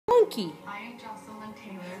monkey?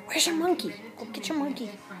 Where's your monkey? Go get your monkey.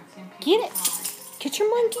 Get it. Get your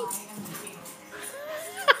monkey.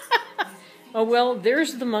 Oh, well,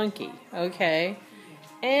 there's the monkey. Okay.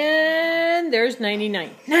 And there's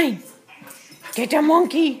 99. 9. Get the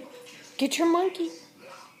monkey. Get your monkey.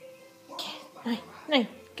 Get, 9.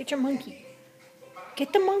 Get your monkey.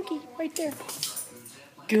 Get the monkey right there.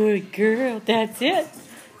 Good girl. That's it.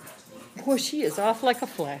 Boy, she is off like a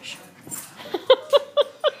flash.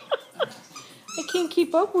 I can't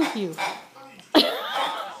keep up with you.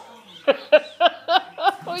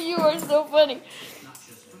 Oh, you are so funny.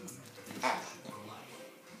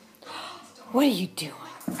 What are you doing?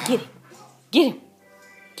 Get him. Get him.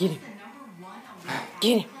 Get him.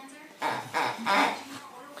 Get him.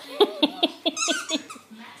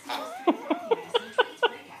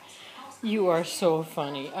 You are so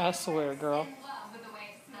funny. I swear, girl.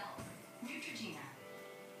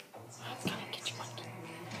 I'm gonna get your monkey.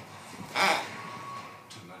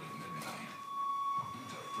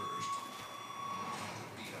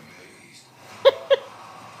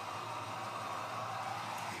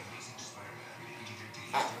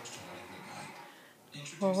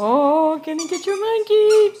 Oh, can I get your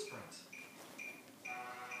monkey?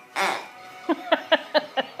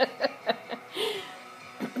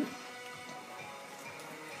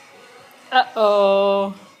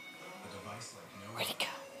 Uh-oh. Where'd he go?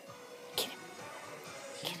 Get him.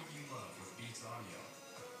 Get him.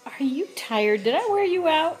 Are you tired? Did I wear you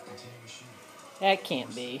out? That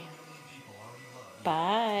can't be.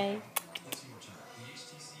 Bye.